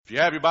If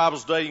you have your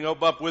Bibles today, you can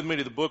open up with me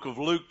to the book of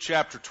Luke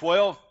chapter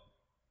 12.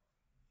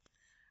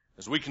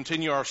 As we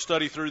continue our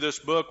study through this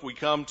book, we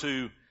come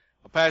to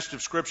a passage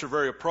of Scripture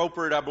very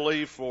appropriate, I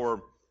believe,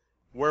 for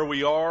where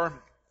we are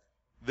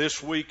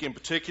this week in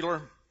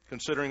particular,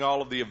 considering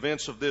all of the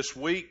events of this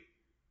week.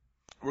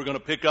 We're going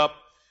to pick up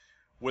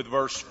with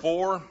verse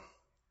 4.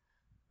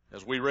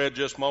 As we read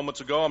just moments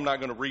ago, I'm not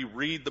going to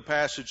reread the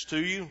passage to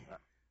you,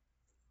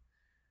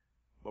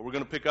 but we're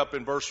going to pick up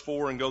in verse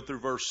 4 and go through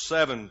verse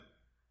 7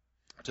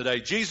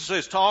 today. Jesus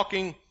is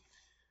talking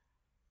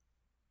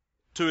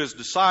to his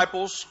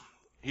disciples.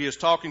 He is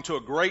talking to a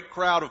great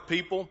crowd of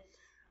people.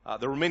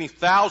 There were many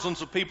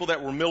thousands of people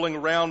that were milling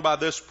around by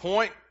this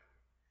point.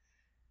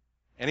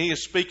 And he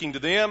is speaking to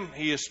them.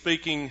 He is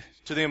speaking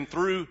to them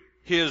through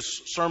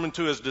his sermon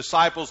to his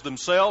disciples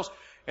themselves.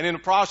 And in the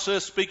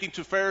process, speaking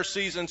to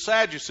Pharisees and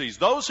Sadducees,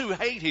 those who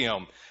hate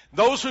him,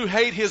 those who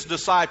hate his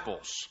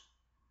disciples.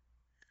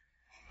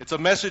 It's a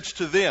message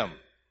to them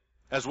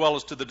as well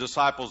as to the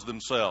disciples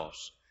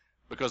themselves,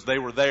 because they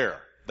were there.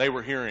 They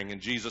were hearing,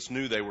 and Jesus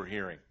knew they were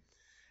hearing.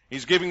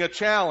 He's giving a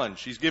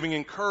challenge. He's giving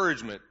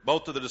encouragement,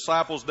 both to the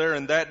disciples there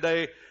in that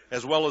day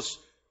as well as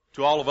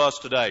to all of us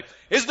today.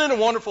 Isn't it a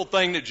wonderful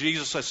thing that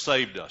Jesus has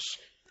saved us?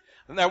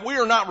 And that we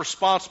are not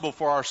responsible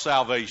for our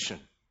salvation.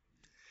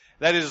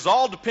 That it is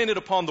all dependent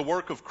upon the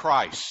work of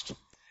Christ.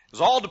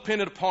 It's all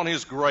dependent upon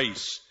His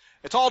grace.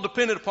 It's all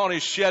dependent upon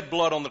His shed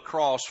blood on the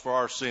cross for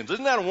our sins.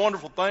 Isn't that a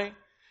wonderful thing?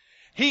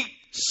 He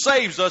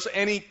saves us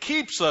and He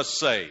keeps us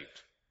saved.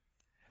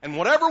 And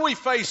whatever we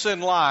face in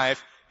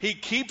life, He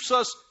keeps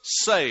us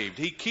saved.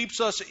 He keeps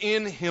us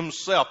in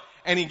Himself.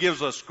 And He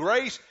gives us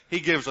grace. He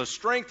gives us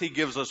strength. He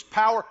gives us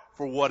power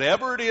for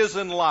whatever it is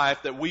in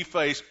life that we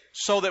face,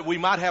 so that we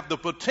might have the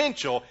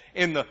potential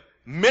in the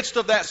midst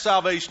of that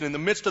salvation, in the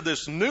midst of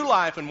this new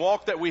life and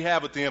walk that we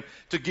have with Him,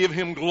 to give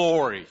Him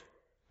glory.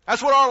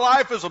 That's what our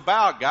life is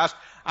about, guys.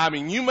 I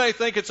mean, you may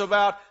think it's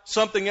about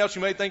something else.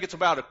 You may think it's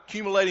about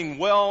accumulating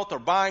wealth or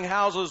buying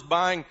houses,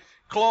 buying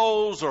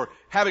clothes, or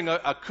having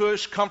a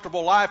cush,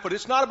 comfortable life. But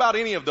it's not about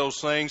any of those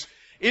things.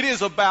 It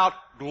is about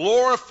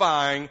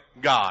glorifying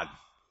God,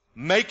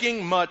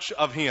 making much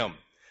of Him,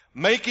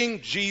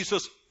 making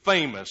Jesus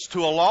famous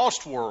to a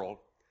lost world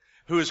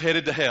who is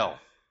headed to hell.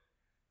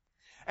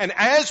 And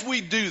as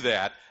we do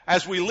that,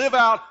 as we live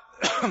out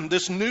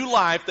this new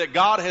life that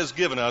God has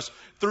given us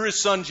through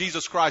His Son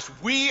Jesus Christ,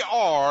 we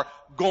are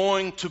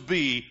going to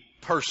be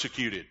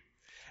persecuted.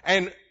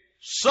 And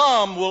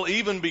some will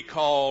even be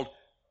called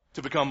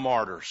to become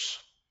martyrs.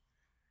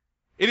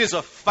 It is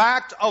a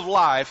fact of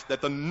life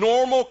that the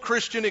normal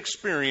Christian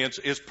experience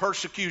is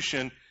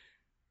persecution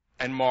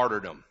and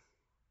martyrdom.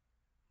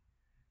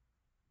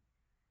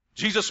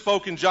 Jesus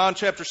spoke in John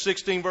chapter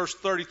 16, verse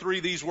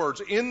 33, these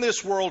words: "In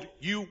this world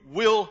you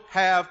will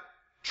have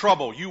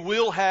trouble. You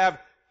will have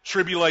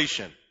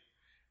tribulation."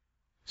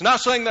 It's not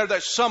saying there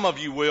that some of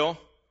you will,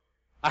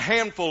 a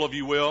handful of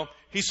you will.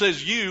 He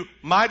says, you,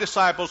 my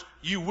disciples,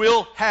 you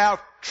will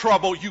have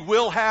trouble. You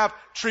will have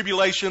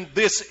tribulation.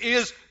 This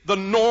is the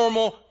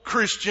normal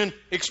Christian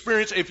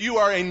experience. If you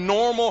are a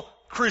normal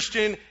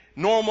Christian,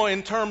 normal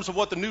in terms of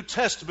what the New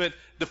Testament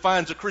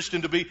defines a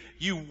Christian to be,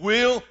 you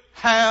will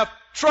have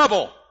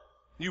trouble.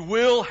 You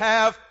will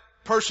have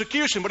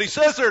persecution. But he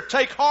says there,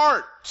 take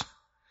heart,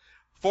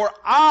 for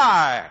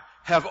I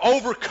have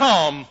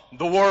overcome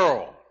the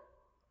world.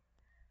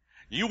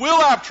 You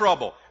will have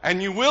trouble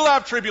and you will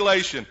have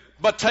tribulation,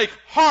 but take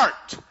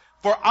heart,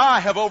 for I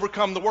have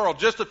overcome the world.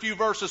 Just a few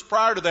verses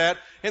prior to that,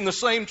 in the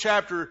same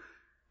chapter,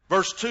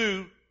 verse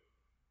 2,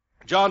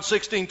 John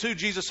 16:2,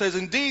 Jesus says,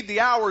 "Indeed, the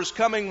hour is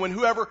coming when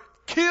whoever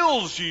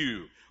kills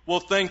you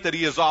will think that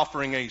he is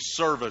offering a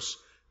service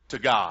to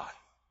God."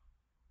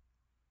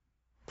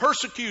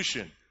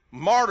 Persecution,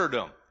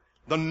 martyrdom,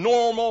 the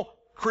normal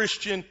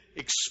Christian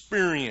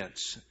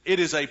experience. It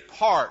is a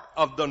part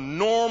of the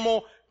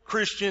normal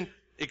Christian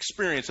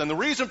experience. And the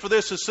reason for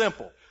this is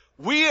simple.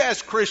 We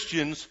as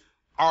Christians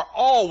are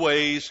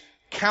always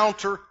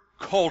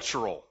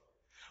countercultural.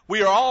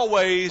 We are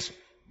always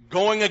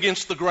going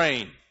against the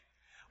grain.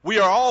 We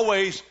are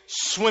always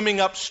swimming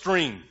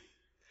upstream.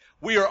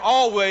 We are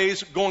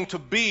always going to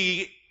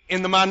be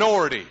in the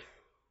minority.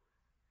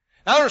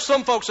 Now there are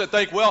some folks that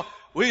think, well,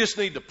 we just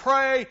need to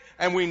pray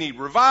and we need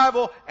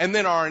revival, and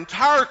then our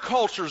entire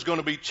culture is going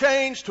to be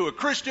changed to a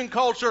Christian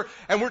culture,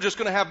 and we're just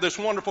going to have this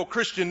wonderful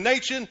Christian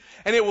nation,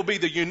 and it will be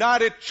the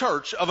United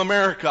Church of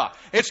America.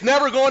 It's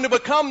never going to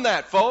become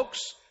that,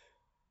 folks.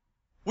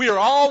 We are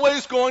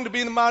always going to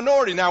be in the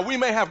minority. Now, we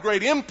may have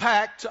great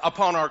impact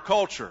upon our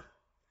culture,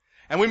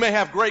 and we may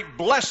have great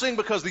blessing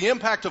because of the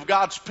impact of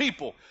God's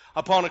people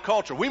upon a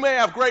culture. We may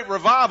have great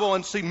revival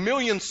and see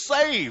millions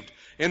saved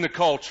in the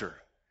culture.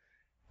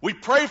 We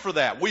pray for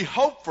that. We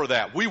hope for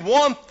that. We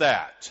want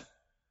that.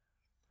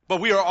 But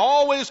we are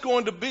always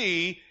going to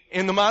be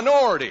in the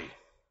minority.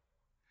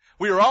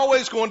 We are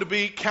always going to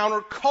be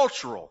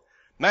countercultural.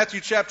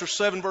 Matthew chapter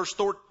 7, verse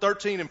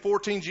 13 and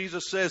 14,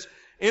 Jesus says,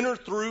 "Enter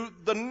through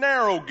the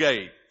narrow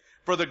gate,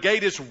 for the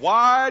gate is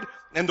wide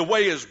and the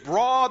way is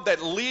broad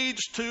that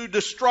leads to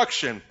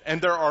destruction,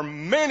 and there are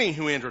many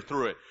who enter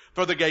through it.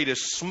 For the gate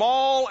is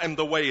small, and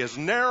the way is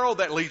narrow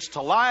that leads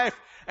to life,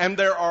 and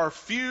there are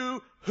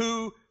few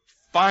who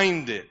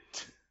find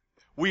it.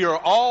 We are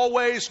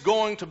always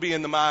going to be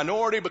in the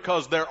minority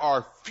because there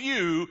are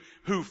few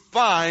who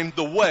find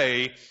the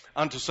way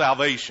unto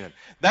salvation.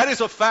 That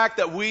is a fact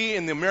that we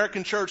in the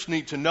American church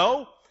need to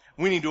know,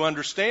 we need to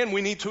understand,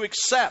 we need to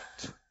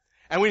accept.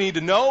 And we need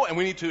to know and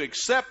we need to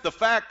accept the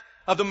fact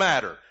of the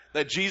matter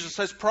that Jesus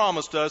has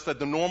promised us that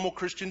the normal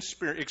Christian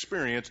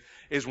experience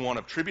is one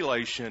of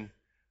tribulation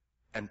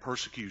and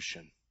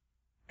persecution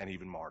and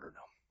even martyrdom.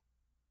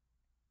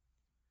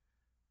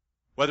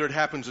 Whether it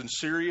happens in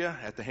Syria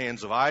at the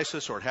hands of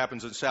ISIS or it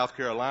happens in South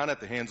Carolina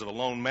at the hands of a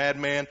lone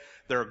madman,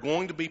 there are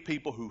going to be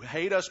people who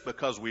hate us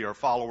because we are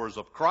followers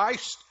of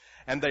Christ,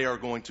 and they are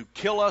going to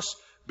kill us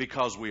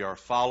because we are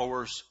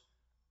followers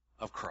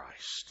of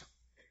Christ.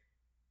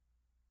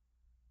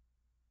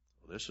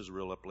 Well, this is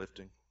real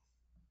uplifting,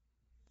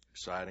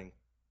 exciting.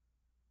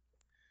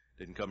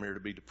 Didn't come here to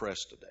be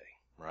depressed today,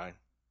 right?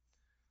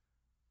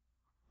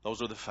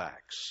 Those are the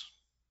facts.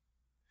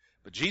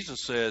 But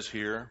Jesus says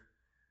here,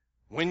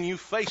 when you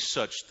face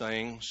such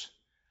things,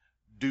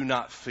 do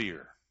not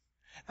fear.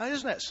 Now,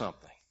 isn't that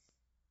something?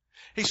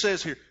 He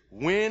says here,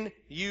 when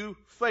you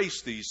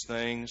face these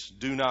things,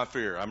 do not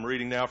fear. I'm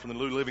reading now from the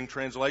New Living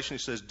Translation.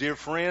 He says, dear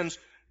friends,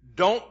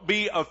 don't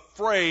be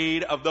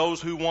afraid of those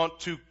who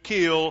want to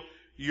kill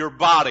your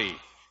body.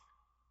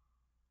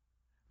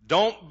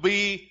 Don't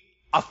be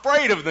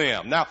afraid of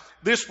them. Now,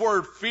 this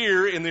word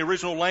fear in the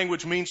original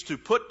language means to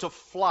put to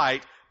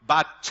flight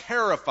by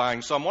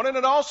terrifying someone, and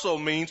it also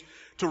means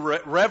to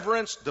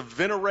reverence, to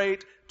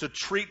venerate, to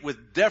treat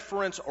with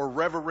deference or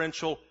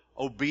reverential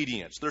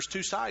obedience. There's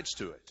two sides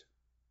to it.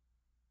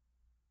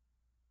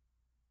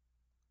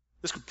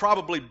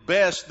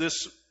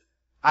 This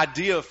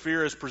idea of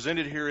fear as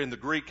presented here in the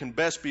Greek can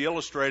best be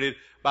illustrated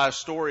by a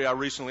story I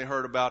recently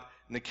heard about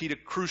Nikita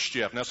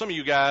Khrushchev. Now, some of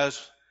you guys,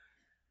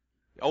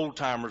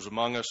 old-timers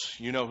among us,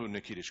 you know who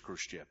Nikita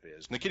Khrushchev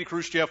is. Nikita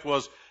Khrushchev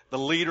was the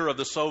leader of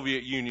the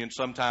Soviet Union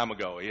some time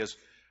ago. His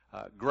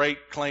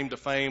great claim to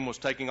fame was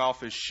taking off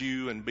his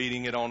shoe and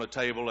beating it on a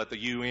table at the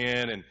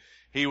UN, and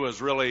he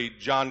was really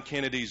John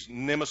Kennedy's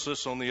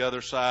nemesis on the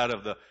other side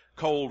of the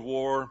Cold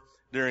War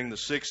during the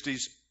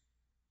 60s.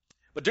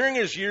 But during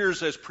his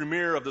years as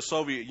premier of the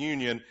Soviet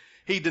Union,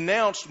 he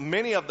denounced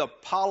many of the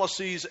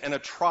policies and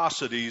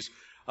atrocities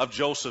of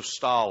Joseph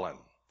Stalin.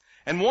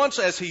 And once,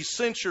 as he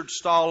censured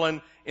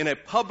Stalin in a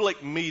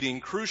public meeting,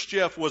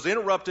 Khrushchev was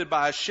interrupted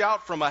by a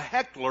shout from a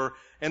heckler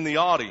in the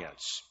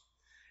audience.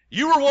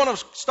 You were one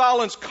of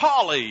Stalin's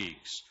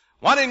colleagues.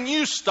 Why didn't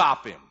you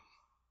stop him?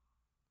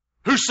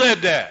 Who said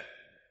that?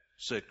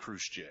 Said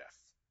Khrushchev.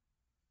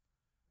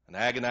 An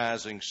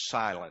agonizing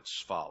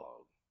silence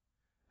followed,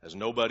 as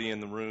nobody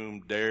in the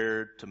room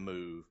dared to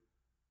move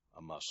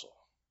a muscle.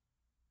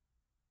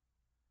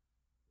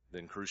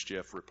 Then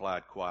Khrushchev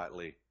replied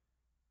quietly,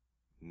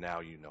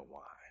 now you know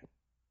why.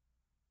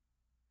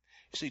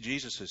 You see,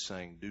 Jesus is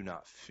saying, do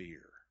not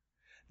fear.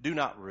 Do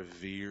not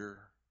revere.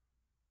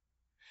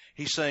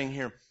 He's saying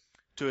here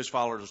to his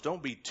followers,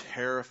 don't be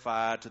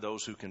terrified to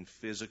those who can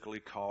physically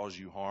cause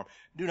you harm.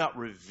 Do not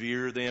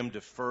revere them,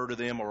 defer to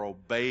them, or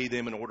obey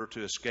them in order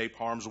to escape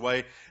harm's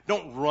way.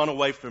 Don't run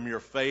away from your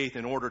faith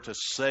in order to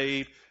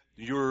save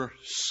your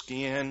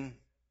skin.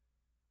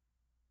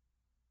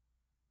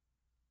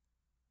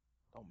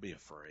 Don't be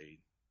afraid.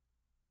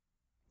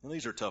 And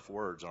these are tough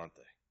words, aren't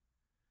they?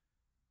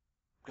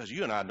 Because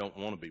you and I don't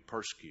want to be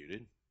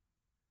persecuted.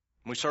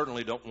 We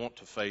certainly don't want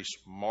to face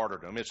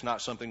martyrdom. It's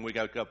not something we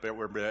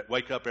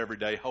wake up every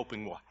day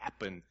hoping will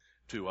happen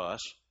to us.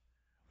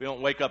 We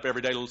don't wake up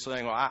every day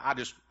saying, well,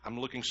 I'm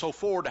looking so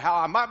forward to how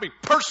I might be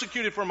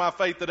persecuted for my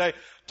faith today.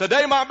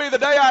 Today might be the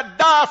day I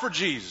die for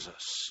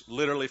Jesus,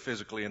 literally,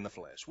 physically, in the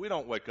flesh. We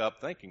don't wake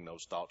up thinking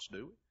those thoughts,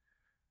 do we?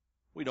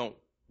 We don't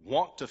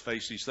want to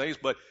face these things,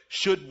 but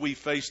should we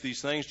face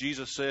these things,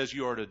 Jesus says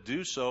you are to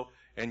do so,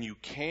 and you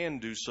can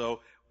do so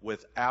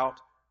without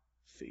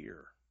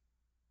fear.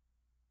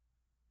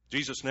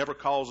 Jesus never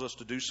calls us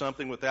to do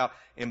something without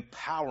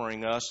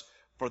empowering us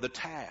for the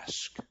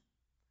task.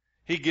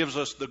 He gives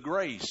us the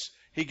grace.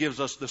 He gives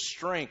us the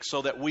strength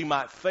so that we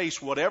might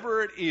face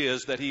whatever it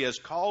is that He has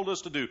called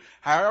us to do.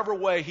 However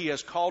way He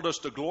has called us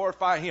to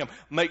glorify Him,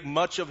 make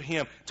much of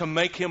Him, to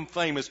make Him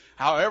famous.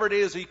 However it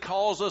is He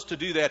calls us to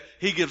do that,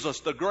 He gives us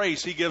the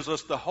grace. He gives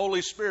us the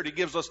Holy Spirit. He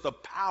gives us the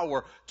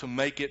power to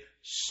make it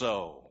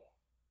so.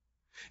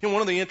 You know,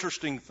 one of the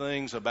interesting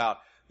things about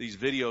these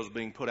videos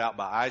being put out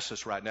by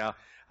ISIS right now,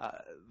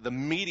 the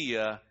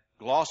media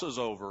glosses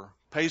over,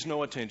 pays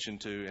no attention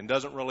to, and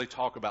doesn't really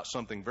talk about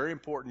something very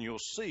important you'll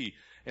see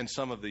in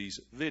some of these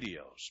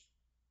videos.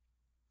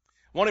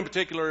 One in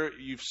particular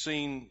you've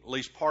seen at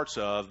least parts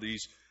of,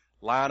 these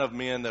line of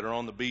men that are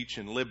on the beach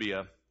in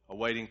Libya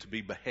awaiting to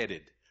be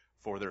beheaded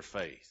for their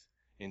faith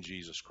in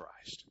Jesus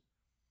Christ.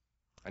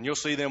 And you'll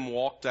see them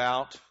walked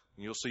out,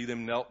 and you'll see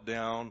them knelt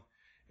down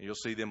You'll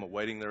see them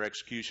awaiting their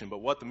execution.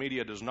 But what the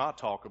media does not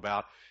talk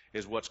about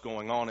is what's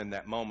going on in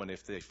that moment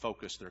if they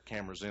focus their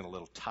cameras in a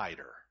little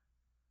tighter.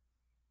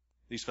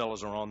 These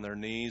fellows are on their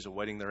knees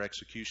awaiting their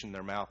execution.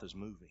 Their mouth is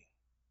moving.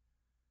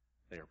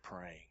 They are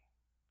praying.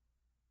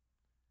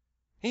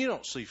 You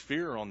don't see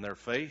fear on their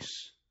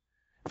face.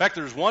 In fact,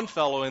 there's one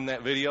fellow in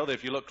that video that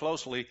if you look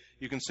closely,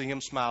 you can see him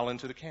smile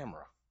into the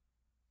camera.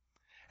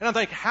 And I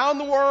think, how in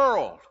the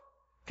world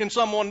can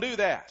someone do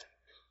that?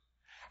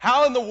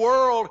 How in the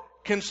world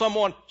can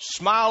someone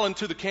smile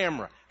into the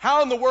camera?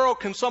 How in the world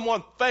can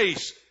someone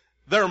face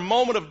their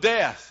moment of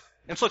death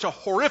in such a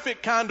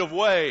horrific kind of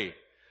way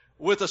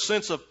with a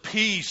sense of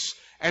peace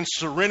and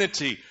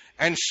serenity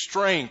and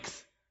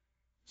strength?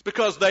 It's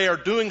because they are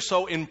doing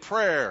so in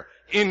prayer,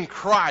 in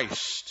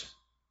Christ,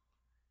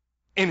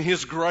 in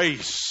His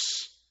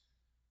grace.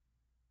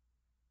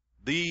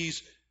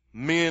 These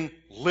men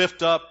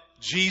lift up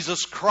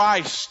Jesus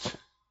Christ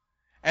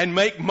and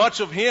make much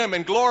of Him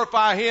and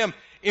glorify Him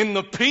in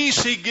the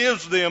peace He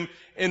gives them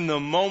in the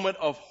moment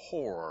of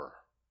horror,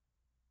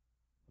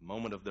 the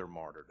moment of their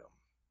martyrdom.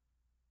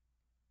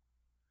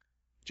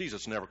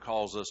 Jesus never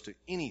calls us to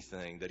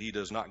anything that He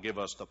does not give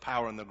us the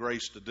power and the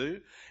grace to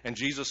do. And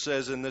Jesus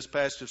says in this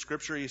passage of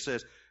Scripture, He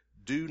says,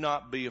 do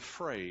not be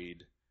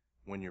afraid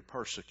when you're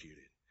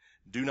persecuted.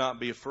 Do not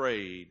be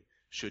afraid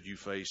should you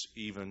face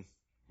even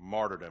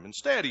martyrdom.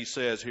 Instead, He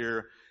says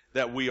here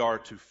that we are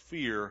to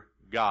fear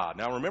God.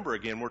 Now remember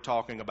again, we're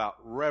talking about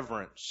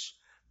reverence,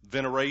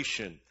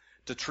 veneration,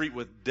 to treat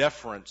with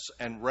deference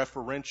and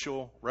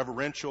reverential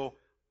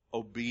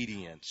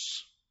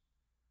obedience.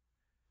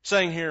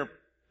 Saying here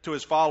to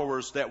His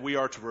followers that we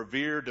are to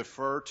revere,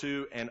 defer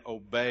to, and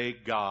obey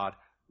God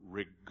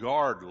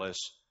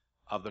regardless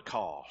of the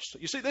cost.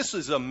 You see, this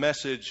is a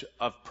message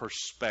of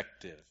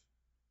perspective.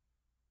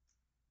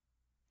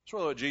 That's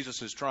really what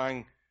Jesus is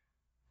trying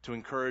to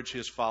encourage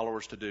His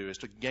followers to do, is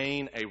to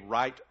gain a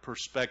right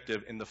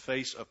perspective in the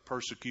face of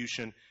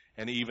persecution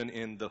and even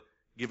in the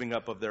giving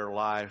up of their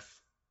life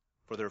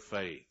for their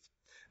faith.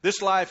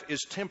 This life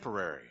is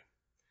temporary.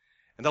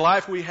 And the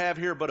life we have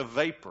here but a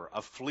vapor,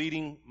 a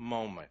fleeting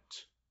moment.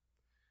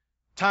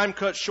 Time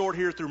cut short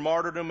here through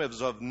martyrdom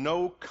is of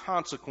no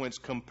consequence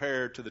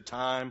compared to the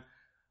time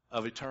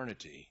of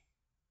eternity.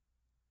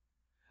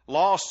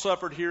 Loss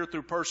suffered here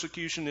through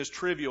persecution is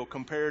trivial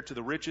compared to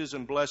the riches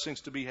and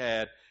blessings to be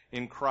had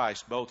in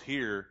Christ, both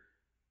here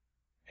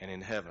and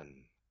in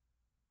heaven.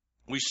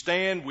 We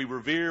stand, we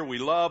revere, we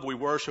love, we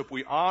worship,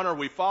 we honor,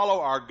 we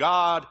follow our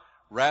God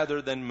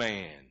rather than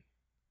man.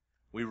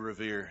 We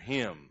revere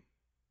Him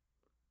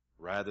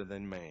rather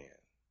than man.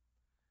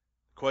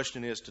 The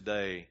question is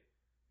today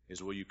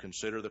is, will you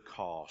consider the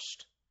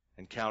cost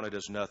and count it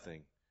as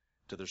nothing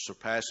to the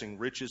surpassing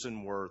riches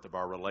and worth of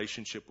our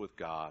relationship with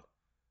God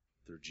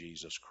through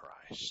Jesus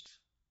Christ?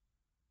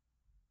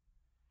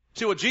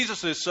 See, what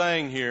Jesus is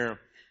saying here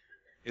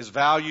is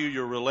value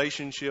your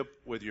relationship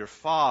with your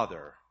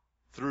Father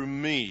through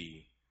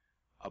me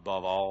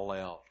above all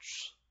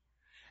else.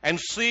 And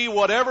see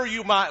whatever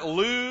you might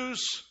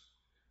lose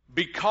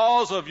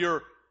because of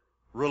your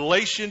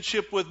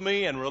relationship with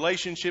me and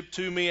relationship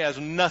to me as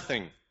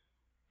nothing.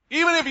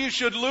 Even if you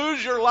should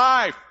lose your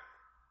life,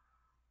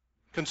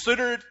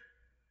 consider it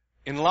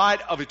in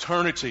light of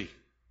eternity.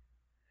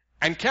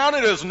 And count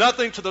it as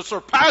nothing to the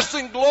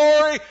surpassing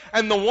glory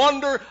and the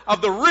wonder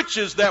of the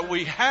riches that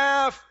we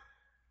have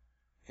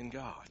in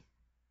God.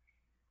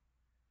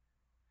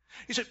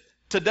 You see,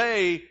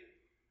 today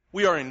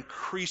we are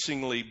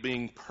increasingly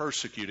being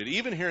persecuted,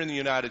 even here in the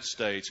United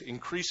States,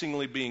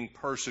 increasingly being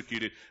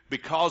persecuted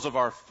because of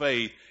our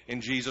faith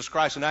in Jesus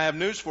Christ. And I have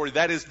news for you,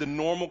 that is the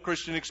normal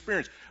Christian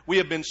experience. We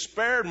have been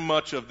spared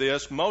much of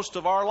this most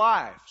of our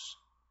lives.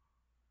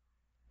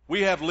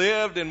 We have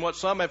lived in what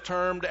some have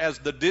termed as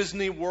the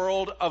Disney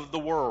World of the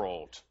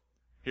world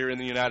here in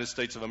the United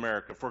States of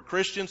America. For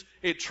Christians,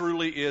 it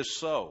truly is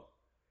so.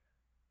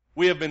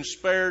 We have been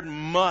spared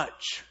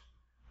much,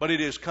 but it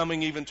is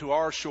coming even to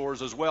our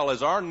shores as well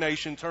as our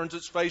nation turns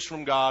its face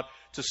from God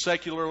to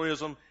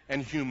secularism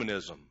and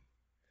humanism.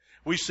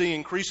 We see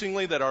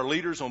increasingly that our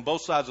leaders on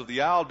both sides of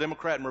the aisle,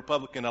 Democrat and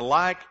Republican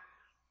alike,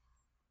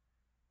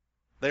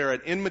 they are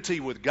at enmity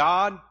with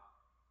God.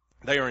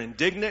 They are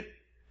indignant.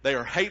 They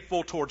are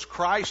hateful towards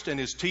Christ and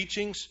His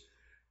teachings.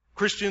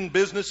 Christian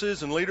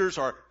businesses and leaders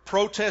are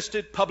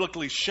protested,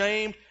 publicly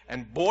shamed,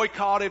 and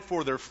boycotted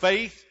for their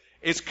faith.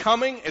 It's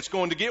coming. It's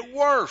going to get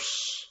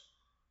worse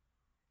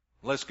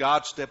unless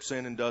God steps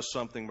in and does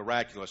something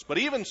miraculous. But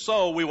even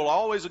so, we will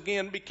always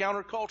again be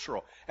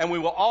countercultural, and we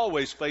will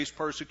always face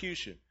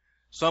persecution.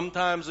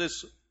 Sometimes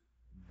it's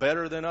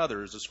better than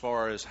others as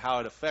far as how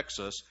it affects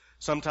us.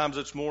 Sometimes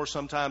it's more,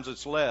 sometimes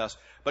it's less.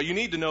 But you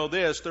need to know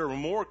this, there were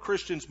more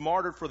Christians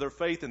martyred for their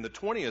faith in the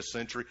 20th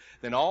century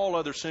than all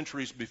other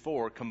centuries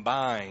before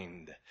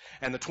combined.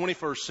 And the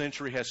 21st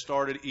century has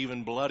started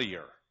even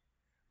bloodier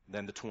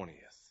than the 20th.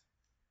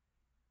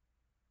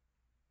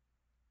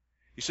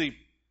 You see,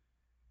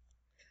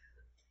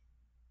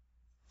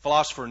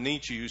 Philosopher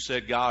Nietzsche, who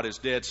said God is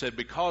dead, said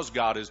because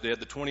God is dead,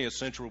 the 20th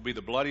century will be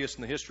the bloodiest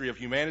in the history of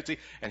humanity,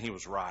 and he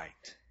was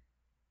right.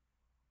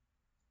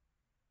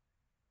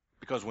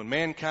 Because when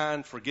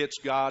mankind forgets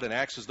God and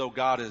acts as though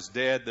God is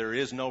dead, there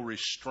is no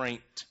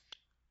restraint.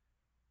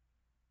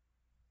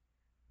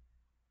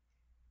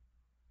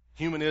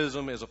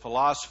 Humanism is a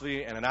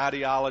philosophy and an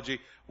ideology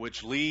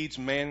which leads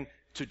men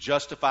to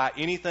justify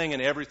anything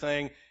and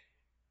everything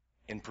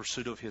in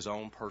pursuit of his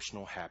own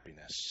personal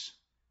happiness.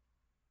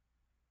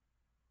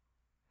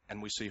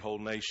 And we see whole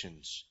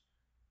nations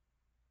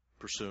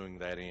pursuing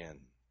that end.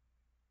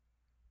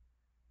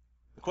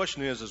 The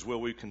question is will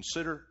we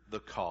consider the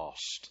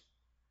cost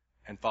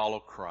and follow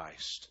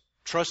Christ,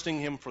 trusting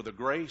him for the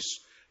grace,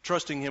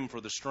 trusting him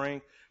for the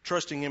strength,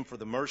 trusting him for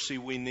the mercy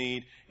we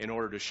need in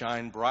order to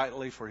shine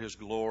brightly for his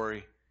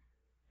glory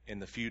in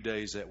the few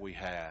days that we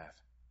have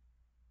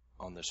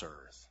on this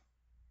earth.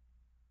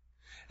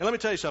 And let me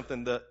tell you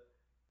something, the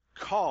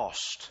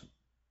cost,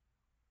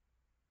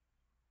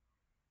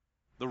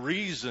 the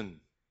reason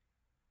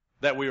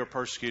that we are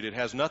persecuted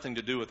has nothing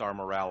to do with our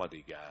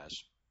morality,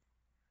 guys.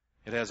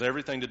 It has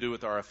everything to do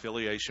with our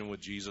affiliation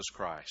with Jesus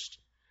Christ.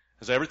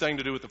 It has everything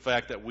to do with the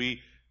fact that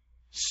we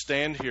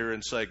stand here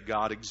and say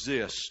God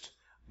exists,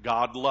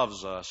 God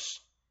loves us,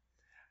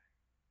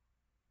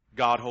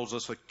 God holds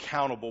us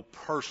accountable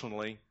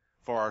personally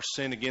for our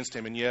sin against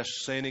him. And yes,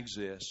 sin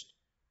exists.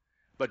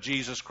 But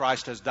Jesus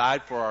Christ has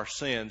died for our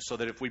sins so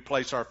that if we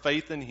place our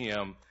faith in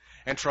him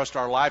and trust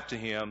our life to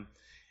him,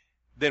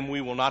 then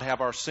we will not have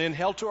our sin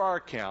held to our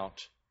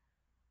account,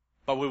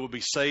 but we will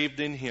be saved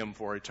in him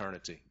for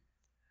eternity.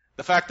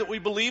 The fact that we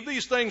believe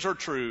these things are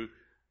true,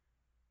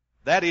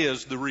 that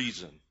is the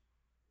reason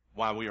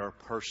why we are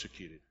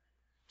persecuted.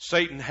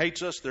 Satan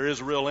hates us. There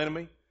is a real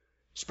enemy.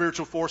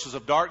 Spiritual forces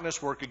of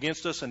darkness work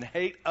against us and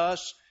hate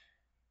us,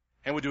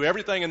 and would do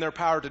everything in their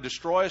power to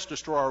destroy us,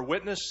 destroy our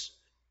witness,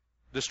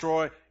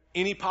 destroy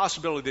any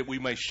possibility that we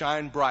may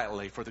shine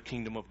brightly for the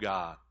kingdom of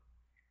God.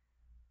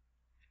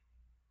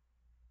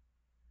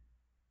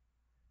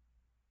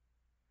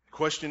 The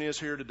question is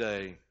here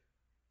today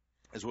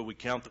is will we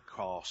count the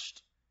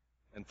cost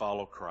and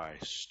follow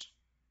Christ?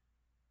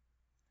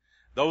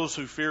 Those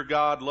who fear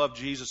God, love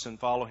Jesus, and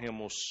follow him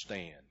will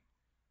stand.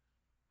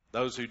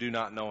 Those who do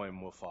not know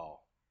him will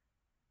fall.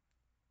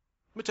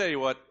 Let me tell you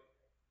what,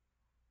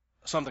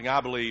 something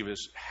I believe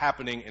is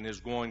happening and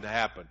is going to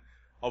happen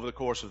over the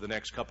course of the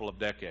next couple of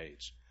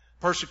decades.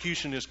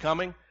 Persecution is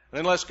coming, and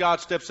unless God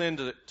steps in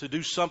to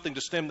do something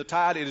to stem the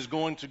tide, it is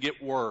going to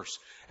get worse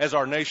as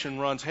our nation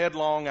runs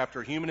headlong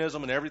after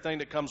humanism and everything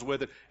that comes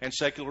with it, and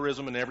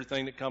secularism and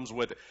everything that comes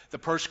with it. The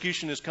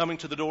persecution is coming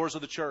to the doors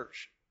of the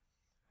church.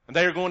 And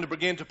they are going to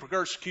begin to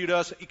persecute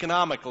us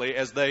economically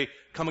as they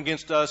come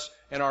against us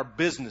and our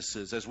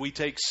businesses as we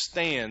take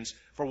stands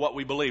for what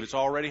we believe. It's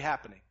already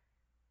happening.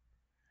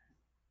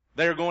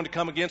 They are going to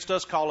come against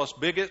us, call us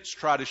bigots,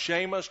 try to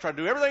shame us, try to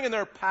do everything in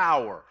their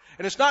power.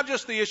 And it's not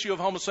just the issue of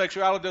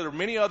homosexuality. There are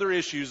many other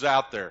issues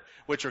out there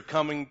which are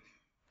coming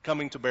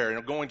to bear and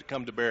are going to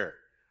come to bear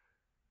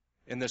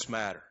in this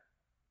matter.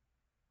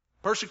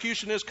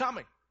 Persecution is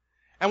coming.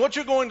 And what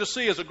you're going to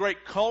see is a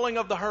great culling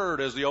of the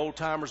herd, as the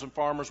old-timers and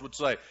farmers would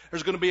say.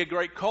 There's going to be a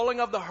great culling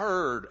of the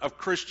herd of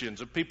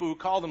Christians, of people who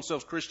call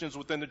themselves Christians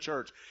within the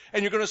church.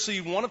 And you're going to see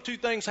one of two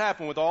things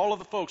happen with all of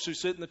the folks who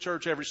sit in the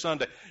church every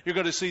Sunday. You're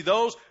going to see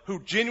those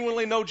who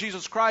genuinely know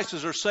Jesus Christ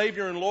as their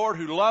Savior and Lord,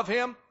 who love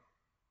him,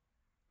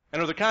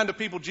 and are the kind of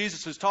people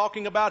Jesus is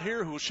talking about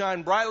here, who will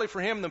shine brightly for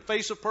him in the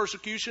face of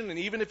persecution, and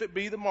even if it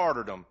be the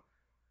martyrdom,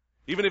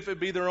 even if it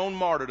be their own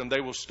martyrdom,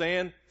 they will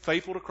stand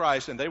faithful to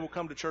Christ, and they will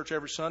come to church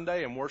every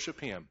Sunday and worship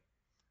him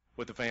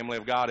with the family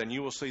of God. And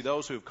you will see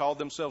those who have called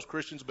themselves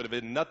Christians but have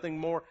been nothing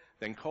more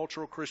than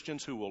cultural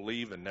Christians who will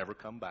leave and never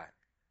come back.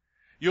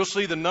 You'll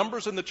see the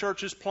numbers in the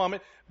churches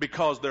plummet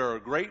because there are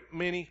a great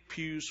many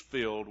pews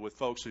filled with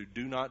folks who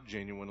do not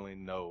genuinely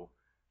know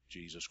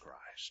Jesus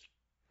Christ.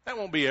 That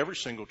won't be every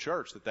single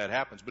church that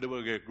happens, but it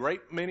will be a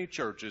great many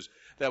churches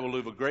that will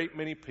lose a great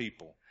many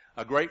people.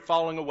 A great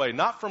falling away,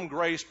 not from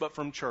grace, but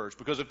from church.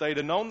 Because if they'd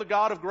have known the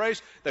God of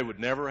grace, they would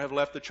never have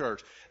left the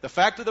church. The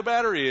fact of the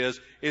matter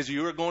is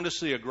you are going to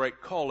see a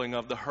great culling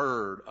of the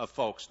herd of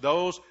folks.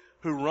 Those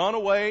who run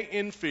away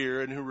in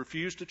fear and who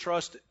refuse to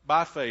trust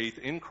by faith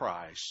in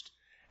Christ,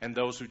 and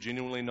those who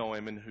genuinely know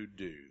him and who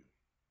do.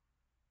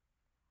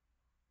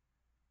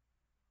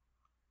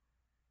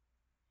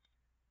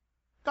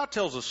 God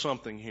tells us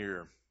something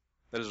here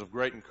that is of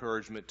great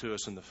encouragement to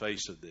us in the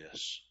face of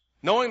this.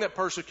 Knowing that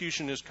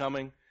persecution is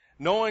coming,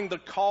 knowing the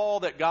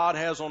call that God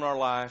has on our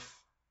life,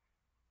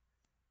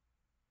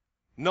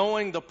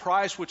 knowing the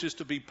price which is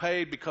to be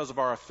paid because of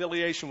our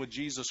affiliation with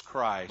Jesus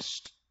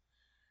Christ,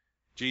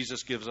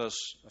 Jesus gives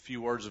us a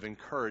few words of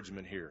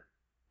encouragement here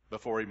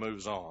before he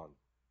moves on.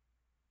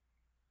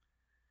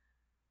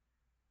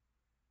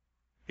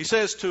 He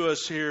says to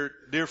us here,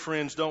 dear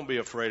friends, don't be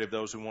afraid of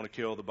those who want to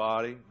kill the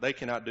body. They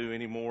cannot do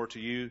any more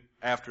to you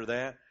after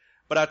that.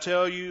 But I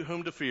tell you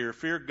whom to fear.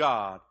 Fear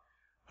God,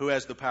 who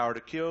has the power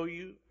to kill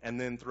you and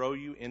then throw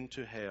you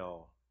into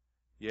hell.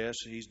 Yes,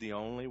 He's the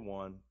only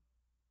one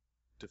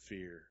to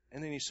fear.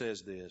 And then He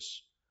says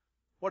this,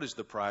 what is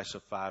the price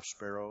of 5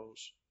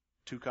 sparrows?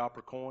 2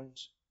 copper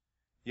coins?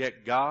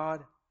 Yet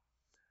God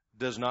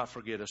does not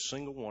forget a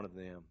single one of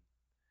them.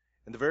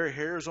 And the very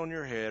hairs on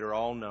your head are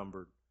all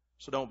numbered.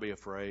 So don't be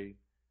afraid.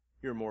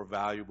 You're more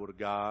valuable to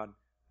God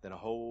than a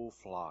whole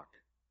flock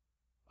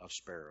of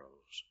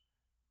sparrows.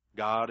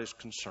 God is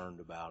concerned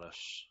about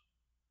us.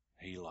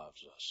 He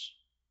loves us.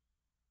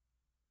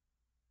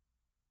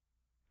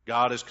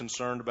 God is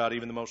concerned about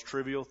even the most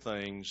trivial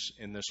things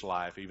in this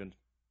life, even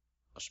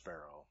a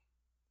sparrow.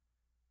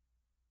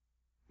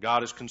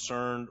 God is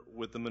concerned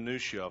with the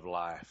minutiae of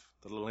life,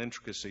 the little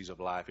intricacies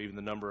of life, even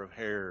the number of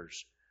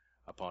hairs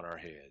upon our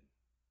head.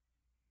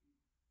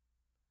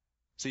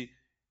 See,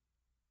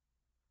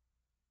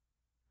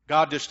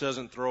 God just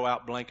doesn't throw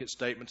out blanket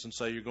statements and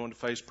say you're going to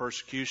face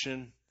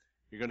persecution,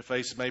 you're going to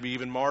face maybe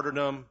even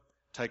martyrdom.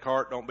 Take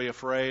heart, don't be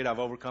afraid, I've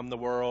overcome the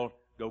world,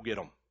 go get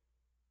them.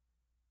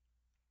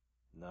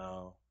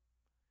 No.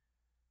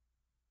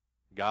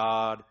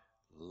 God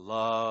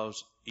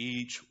loves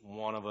each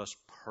one of us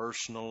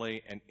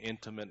personally and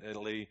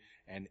intimately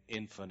and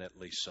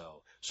infinitely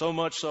so. So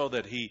much so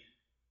that He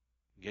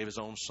gave His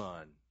own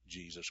Son,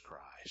 Jesus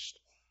Christ,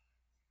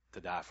 to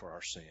die for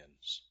our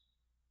sins.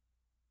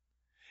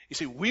 You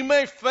see, we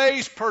may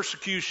face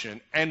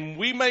persecution and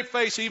we may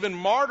face even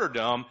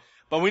martyrdom,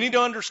 but we need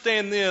to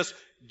understand this.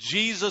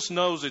 Jesus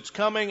knows it's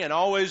coming and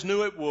always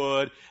knew it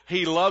would.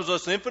 He loves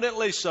us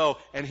infinitely so,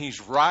 and He's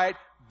right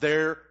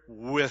there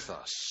with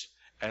us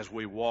as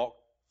we walk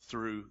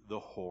through the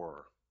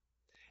horror.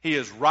 He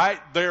is right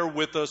there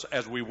with us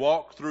as we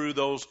walk through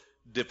those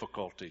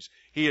difficulties.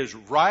 He is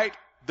right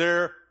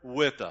there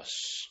with us,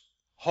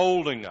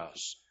 holding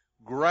us,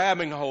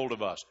 grabbing hold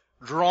of us,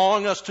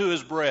 drawing us to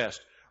His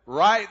breast,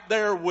 right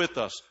there with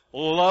us,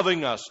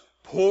 loving us,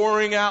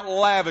 pouring out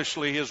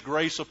lavishly His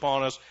grace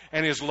upon us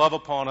and His love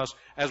upon us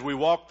as we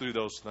walk through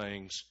those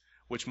things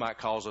which might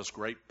cause us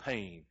great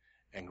pain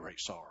and great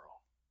sorrow.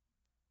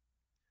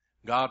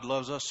 God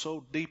loves us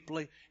so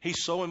deeply.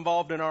 He's so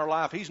involved in our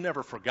life. He's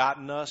never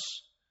forgotten us.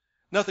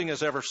 Nothing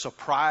has ever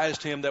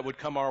surprised Him that would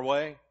come our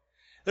way.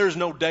 There's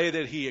no day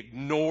that He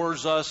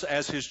ignores us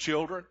as His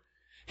children.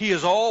 He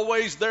is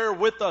always there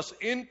with us,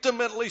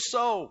 intimately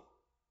so.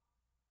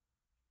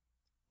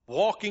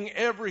 Walking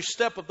every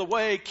step of the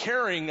way,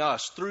 carrying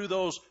us through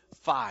those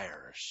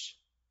fires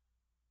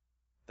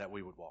that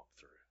we would walk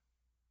through.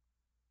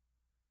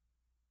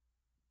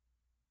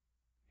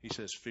 He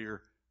says,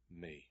 fear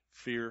me.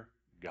 Fear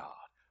God.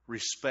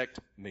 Respect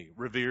me.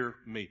 Revere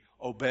me.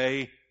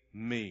 Obey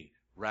me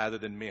rather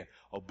than men.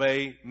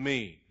 Obey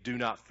me. Do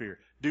not fear.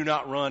 Do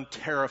not run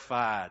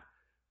terrified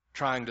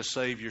trying to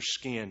save your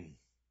skin.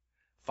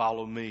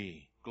 Follow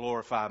me.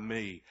 Glorify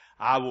me.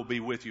 I will be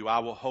with you. I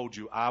will hold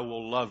you. I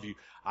will love you.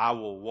 I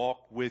will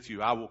walk with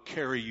you. I will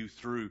carry you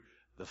through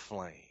the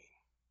flame.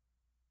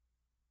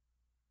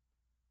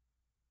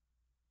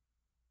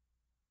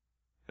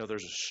 You know,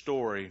 there's a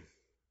story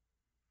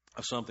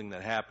of something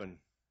that happened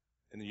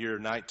in the year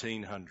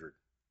 1900,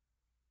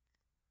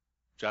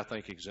 which I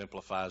think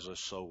exemplifies us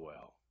so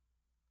well.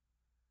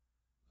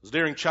 It was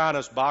during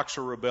China's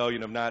Boxer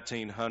Rebellion of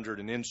 1900,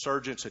 and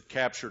insurgents had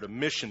captured a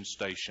mission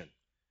station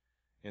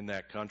in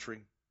that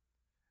country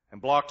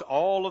and blocked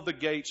all of the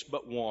gates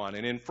but one.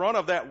 And in front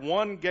of that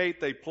one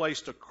gate, they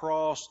placed a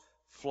cross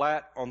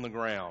flat on the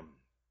ground.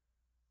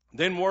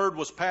 Then word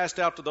was passed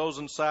out to those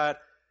inside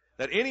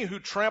that any who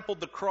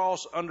trampled the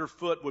cross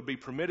underfoot would be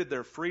permitted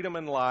their freedom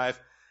and life,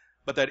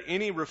 but that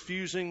any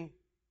refusing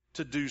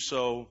to do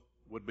so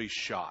would be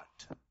shot.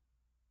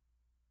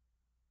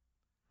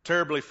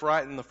 Terribly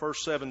frightened, the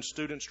first 7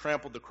 students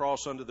trampled the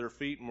cross under their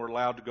feet and were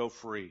allowed to go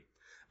free.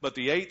 But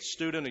the 8th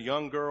student, a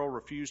young girl,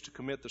 refused to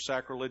commit the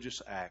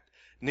sacrilegious act.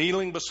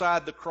 Kneeling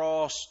beside the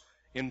cross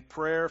in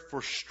prayer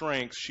for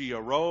strength, she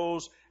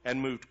arose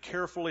and moved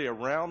carefully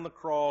around the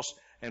cross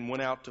and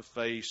went out to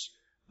face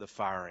the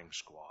firing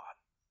squad.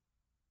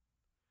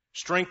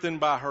 Strengthened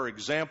by her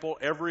example,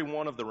 every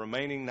one of the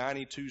remaining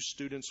 92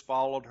 students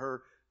followed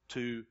her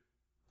to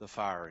the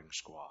firing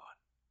squad.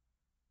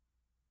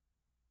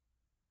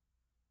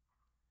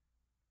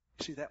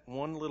 See, that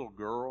one little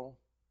girl,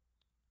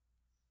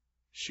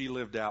 she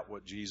lived out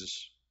what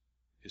Jesus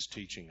is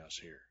teaching us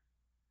here.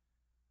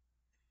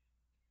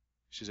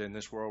 She said, in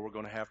this world we're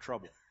going to have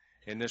trouble.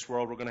 In this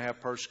world we're going to have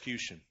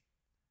persecution.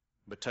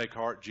 But take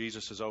heart,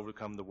 Jesus has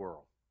overcome the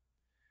world.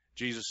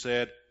 Jesus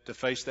said to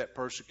face that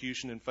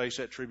persecution and face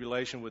that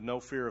tribulation with no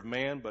fear of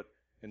man, but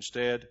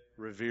instead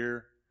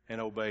revere and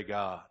obey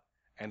God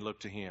and look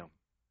to Him.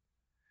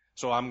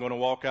 So I'm going to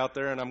walk out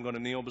there and I'm going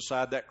to kneel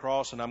beside that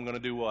cross and I'm going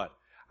to do what?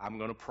 I'm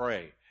going to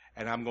pray.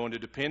 and I'm going to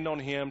depend on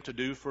Him to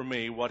do for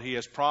me what He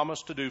has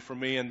promised to do for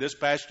me in this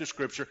passage of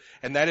Scripture,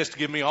 and that is to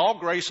give me all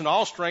grace and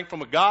all strength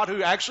from a God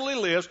who actually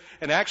lives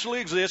and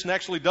actually exists and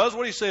actually does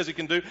what He says He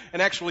can do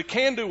and actually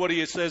can do what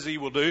He says He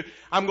will do.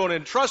 I'm going to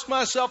entrust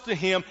myself to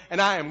Him,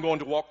 and I am going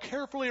to walk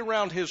carefully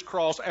around His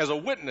cross as a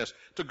witness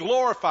to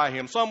glorify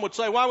Him. Some would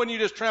say, why wouldn't you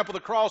just trample the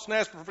cross and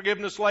ask for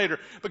forgiveness later?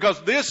 Because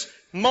this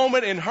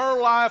moment in her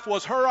life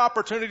was her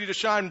opportunity to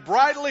shine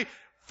brightly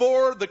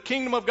for the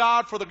kingdom of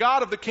God, for the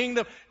God of the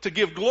kingdom, to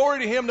give glory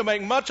to Him, to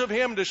make much of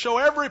Him, to show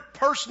every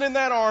person in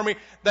that army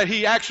that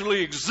He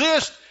actually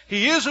exists.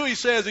 He is who He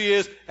says He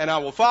is, and I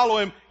will follow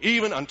Him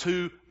even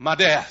unto my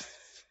death.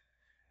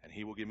 And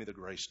He will give me the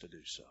grace to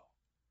do so.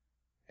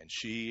 And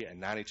she and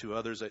 92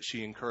 others that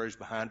she encouraged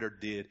behind her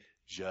did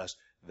just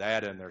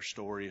that, and their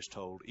story is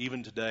told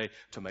even today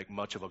to make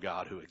much of a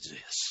God who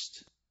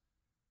exists.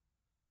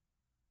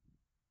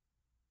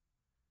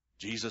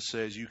 Jesus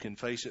says you can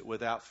face it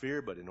without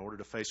fear, but in order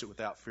to face it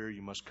without fear,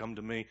 you must come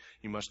to me.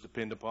 You must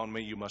depend upon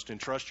me. You must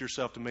entrust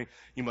yourself to me.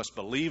 You must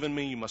believe in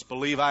me. You must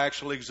believe I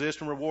actually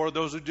exist and reward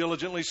those who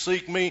diligently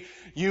seek me.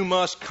 You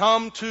must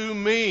come to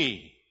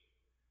me,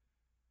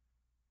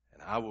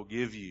 and I will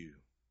give you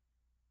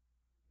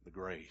the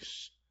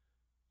grace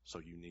so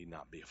you need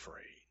not be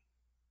afraid.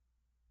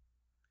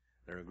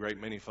 There are a great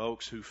many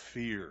folks who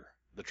fear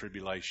the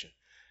tribulation,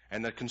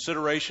 and the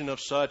consideration of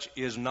such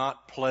is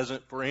not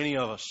pleasant for any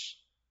of us.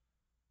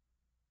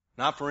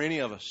 Not for any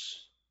of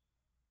us.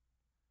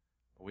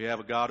 We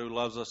have a God who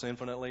loves us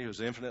infinitely, who's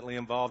infinitely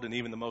involved in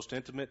even the most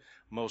intimate,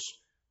 most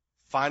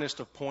finest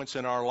of points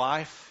in our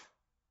life,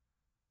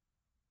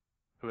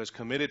 who has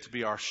committed to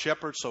be our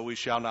shepherd so we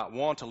shall not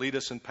want, to lead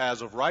us in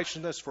paths of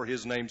righteousness for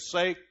His name's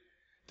sake,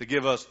 to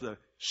give us the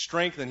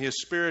strength and His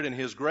Spirit and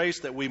His grace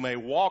that we may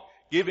walk,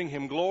 giving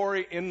Him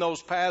glory in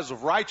those paths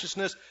of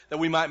righteousness, that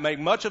we might make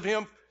much of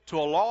Him to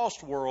a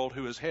lost world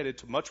who is headed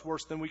to much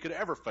worse than we could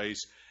ever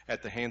face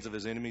at the hands of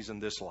His enemies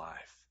in this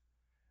life,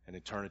 and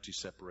eternity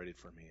separated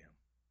from Him.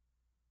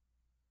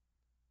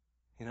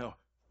 You know,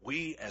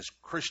 we as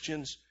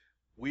Christians,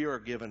 we are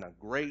given a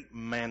great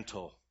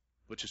mantle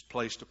which is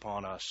placed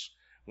upon us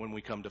when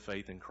we come to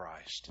faith in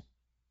Christ.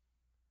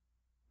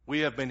 We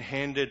have been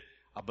handed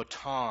a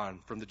baton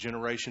from the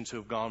generations who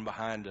have gone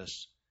behind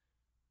us,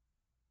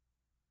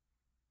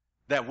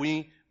 that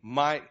we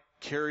might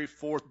carry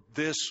forth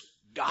this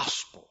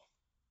gospel,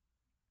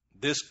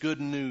 this good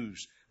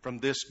news from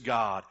this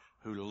God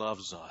who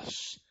loves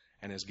us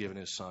and has given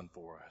His Son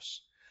for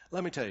us.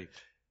 Let me tell you,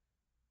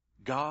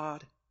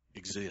 God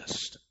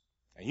exists.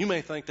 And you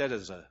may think that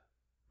is a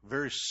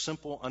very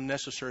simple,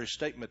 unnecessary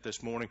statement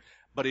this morning,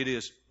 but it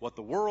is what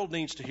the world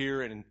needs to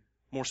hear, and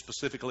more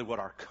specifically what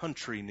our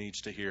country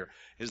needs to hear,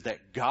 is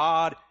that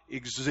God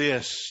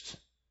exists.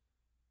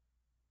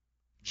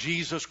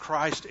 Jesus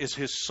Christ is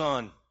His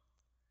Son.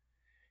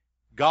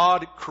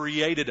 God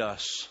created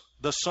us.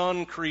 The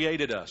Son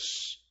created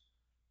us.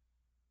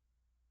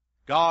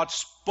 God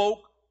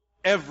spoke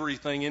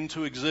everything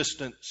into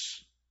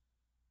existence.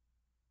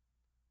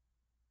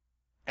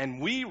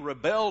 And we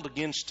rebelled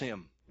against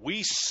Him.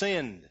 We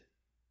sinned.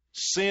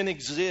 Sin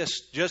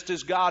exists just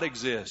as God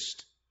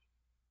exists.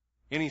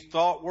 Any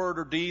thought, word,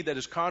 or deed that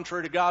is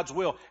contrary to God's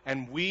will.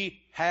 And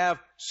we have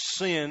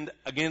sinned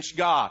against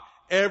God.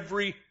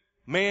 Every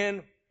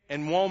man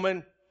and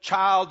woman,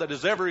 child that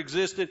has ever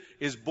existed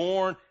is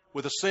born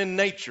with a sin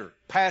nature,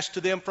 passed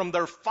to them from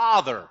their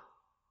father.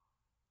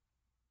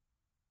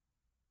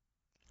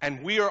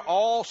 And we are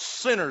all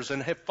sinners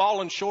and have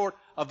fallen short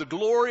of the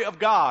glory of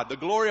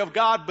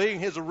God being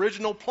His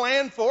original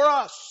plan for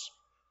us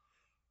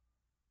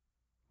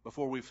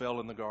before we fell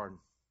in the garden.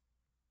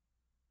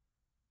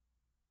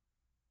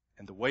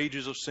 And the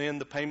wages of sin,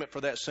 the payment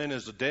for that sin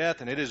is death,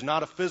 and it is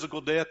not a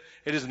physical death,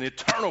 it is an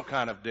eternal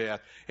kind of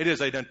death. It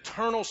is an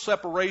eternal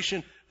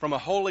separation from a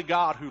holy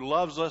God who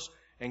loves us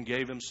and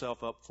gave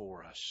Himself up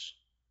for us.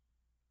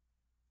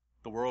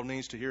 The world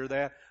needs to hear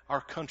that.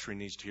 Our country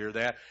needs to hear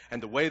that.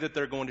 And the way that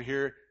they're going to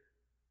hear it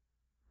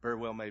very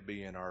well may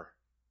be in our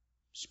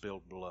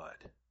spilled blood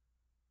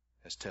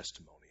as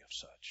testimony of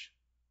such.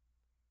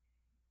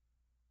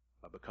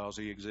 But because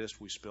He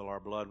exists, we spill our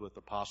blood with the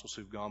apostles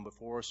who've gone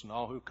before us and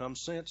all who come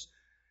since,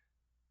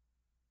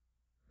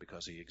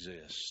 because He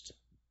exists.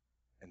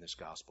 And this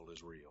gospel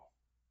is real.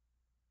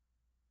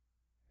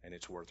 And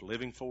it's worth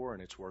living for,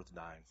 and it's worth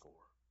dying for.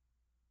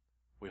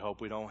 We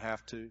hope we don't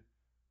have to,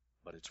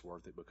 but it's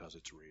worth it because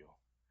it's real.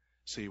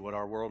 See, what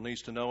our world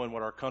needs to know and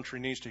what our country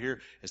needs to hear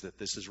is that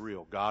this is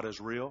real. God is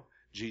real.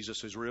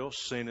 Jesus is real.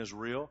 Sin is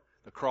real.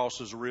 The cross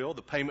is real.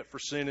 The payment for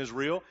sin is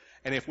real.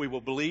 And if we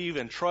will believe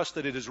and trust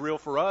that it is real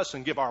for us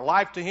and give our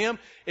life to Him,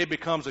 it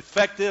becomes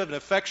effective and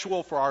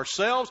effectual for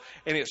ourselves,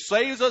 and it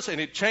saves us,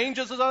 and it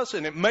changes us,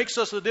 and it makes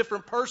us a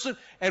different person,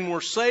 and we're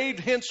saved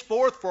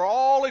henceforth for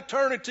all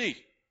eternity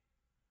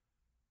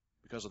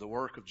because of the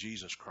work of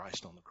Jesus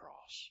Christ on the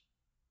cross.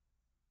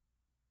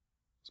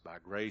 It's by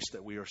grace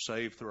that we are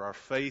saved through our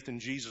faith in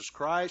Jesus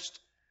Christ,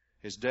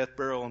 His death,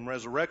 burial, and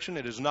resurrection.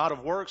 It is not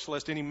of works,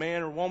 lest any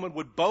man or woman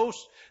would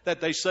boast that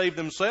they save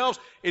themselves.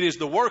 It is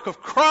the work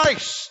of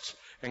Christ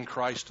and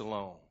Christ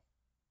alone.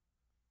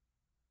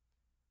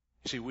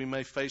 You see, we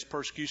may face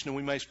persecution and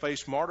we may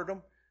face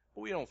martyrdom,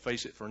 but we don't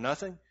face it for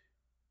nothing.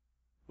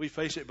 We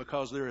face it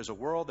because there is a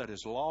world that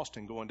is lost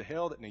and going to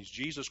hell that needs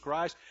Jesus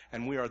Christ,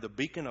 and we are the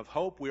beacon of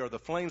hope. We are the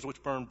flames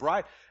which burn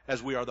bright,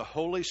 as we are the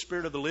Holy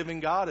Spirit of the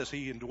living God, as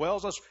He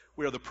indwells us.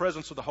 We are the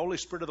presence of the Holy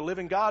Spirit of the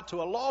living God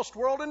to a lost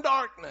world in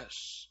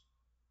darkness.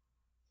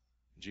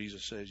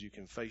 Jesus says you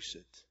can face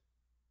it.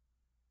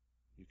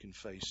 You can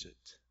face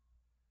it,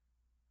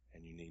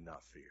 and you need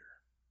not fear.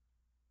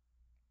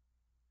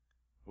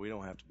 We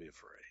don't have to be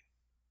afraid.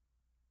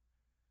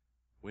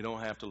 We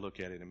don't have to look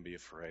at it and be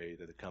afraid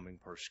of the coming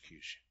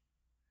persecution,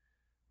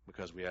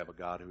 because we have a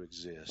God who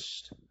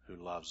exists, who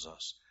loves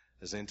us,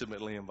 is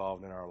intimately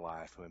involved in our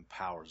life, who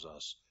empowers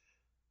us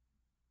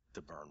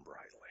to burn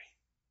brightly.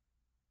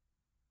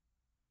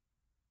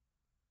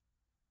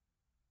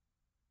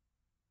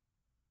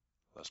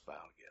 Let's bow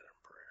together.